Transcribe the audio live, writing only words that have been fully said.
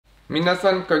皆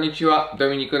さんこんにちは、ド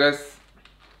ミニクです。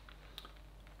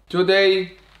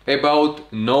Today about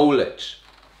knowledge.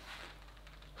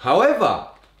 However,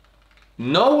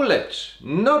 knowledge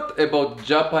not about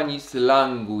Japanese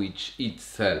language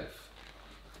itself.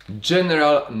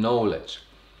 General knowledge.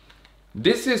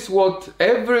 This is what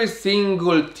every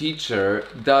single teacher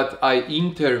that I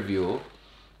interview,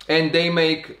 and they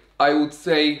make, I would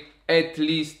say, at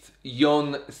least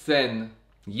 4,000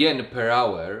 yen per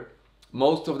hour.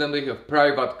 Most of them, they have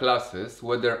private classes,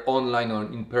 whether online or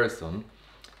in person,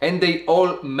 and they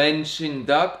all mention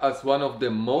that as one of the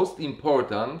most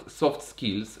important soft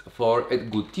skills for a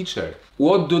good teacher.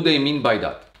 What do they mean by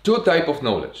that? Two types of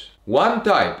knowledge. One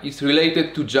type is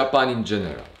related to Japan in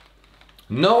general.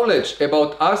 Knowledge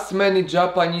about as many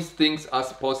Japanese things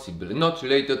as possible, not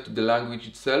related to the language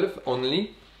itself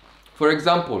only. For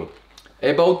example,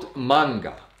 about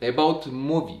manga, about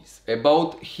movies,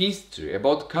 about history,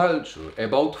 about culture,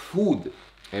 about food,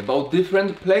 about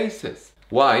different places.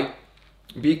 Why?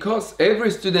 Because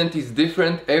every student is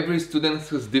different, every student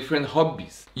has different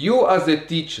hobbies. You as a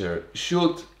teacher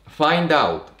should find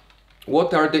out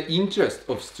what are the interests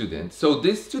of students, so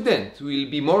this student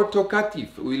will be more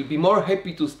talkative, will be more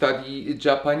happy to study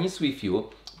Japanese with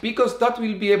you, because that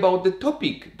will be about the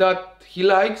topic that he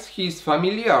likes, he is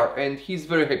familiar, and he's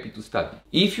very happy to study.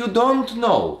 If you don't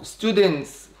know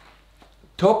student's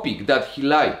topic that he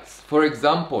likes, for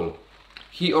example,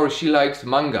 he or she likes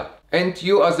manga, and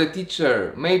you as a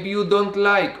teacher, maybe you don't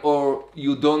like or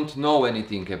you don't know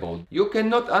anything about, you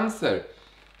cannot answer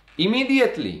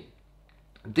immediately.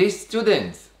 This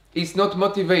student is not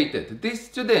motivated. This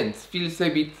student feels a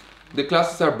bit, the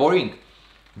classes are boring.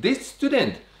 This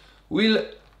student will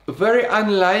very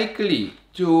unlikely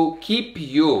to keep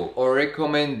you or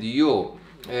recommend you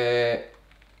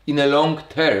in a long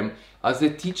term as a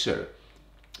teacher,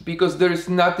 because there is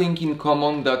nothing in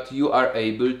common that you are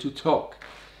able to talk.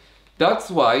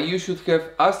 That's why you should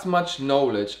have as much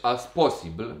knowledge as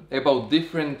possible about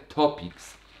different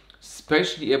topics,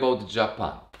 especially about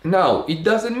Japan. Now, it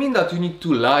doesn't mean that you need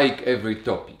to like every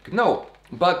topic, no,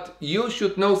 but you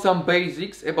should know some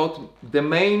basics about the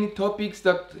main topics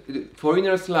that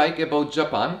foreigners like about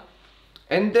Japan.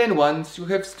 And then once you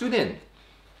have student,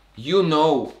 you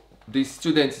know this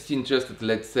student is interested,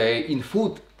 let's say, in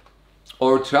food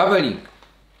or traveling,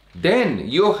 then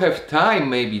you have time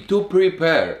maybe to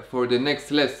prepare for the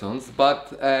next lessons,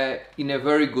 but in a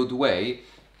very good way.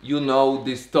 You know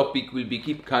this topic will be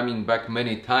keep coming back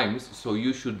many times, so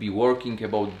you should be working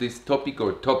about this topic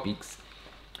or topics,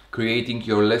 creating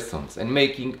your lessons and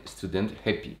making student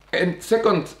happy. And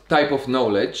second type of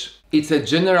knowledge, it's a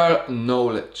general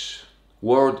knowledge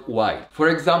worldwide. For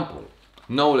example,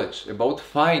 knowledge about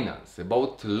finance,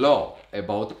 about law,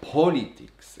 about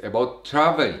politics, about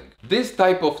traveling. This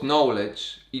type of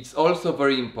knowledge is also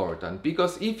very important,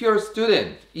 because if your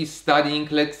student is studying,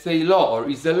 let's say, law, or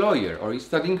is a lawyer, or is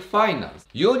studying finance,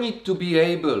 you need to be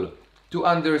able to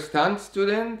understand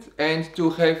student and to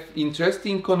have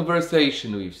interesting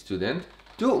conversation with student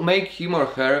to make him or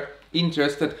her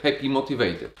interested, happy,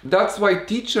 motivated. That's why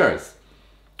teachers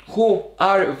who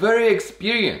are very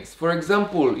experienced, for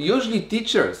example, usually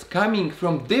teachers coming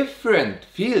from different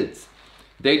fields,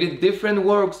 they did different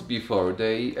works before,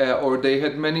 or they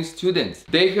had many students,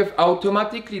 they have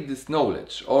automatically this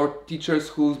knowledge. Or teachers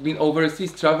who've been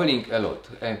overseas traveling a lot,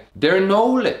 their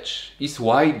knowledge is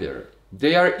wider.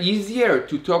 They are easier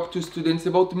to talk to students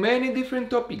about many different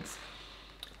topics,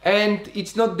 and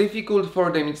it's not difficult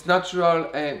for them, it's natural.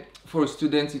 For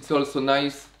students it's also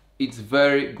nice, it's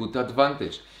very good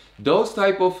advantage. Those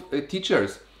type of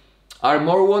teachers are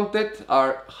more wanted,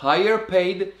 are higher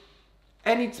paid,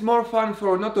 and it's more fun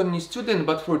for not only student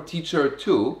but for teacher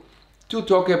too, to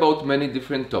talk about many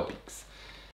different topics.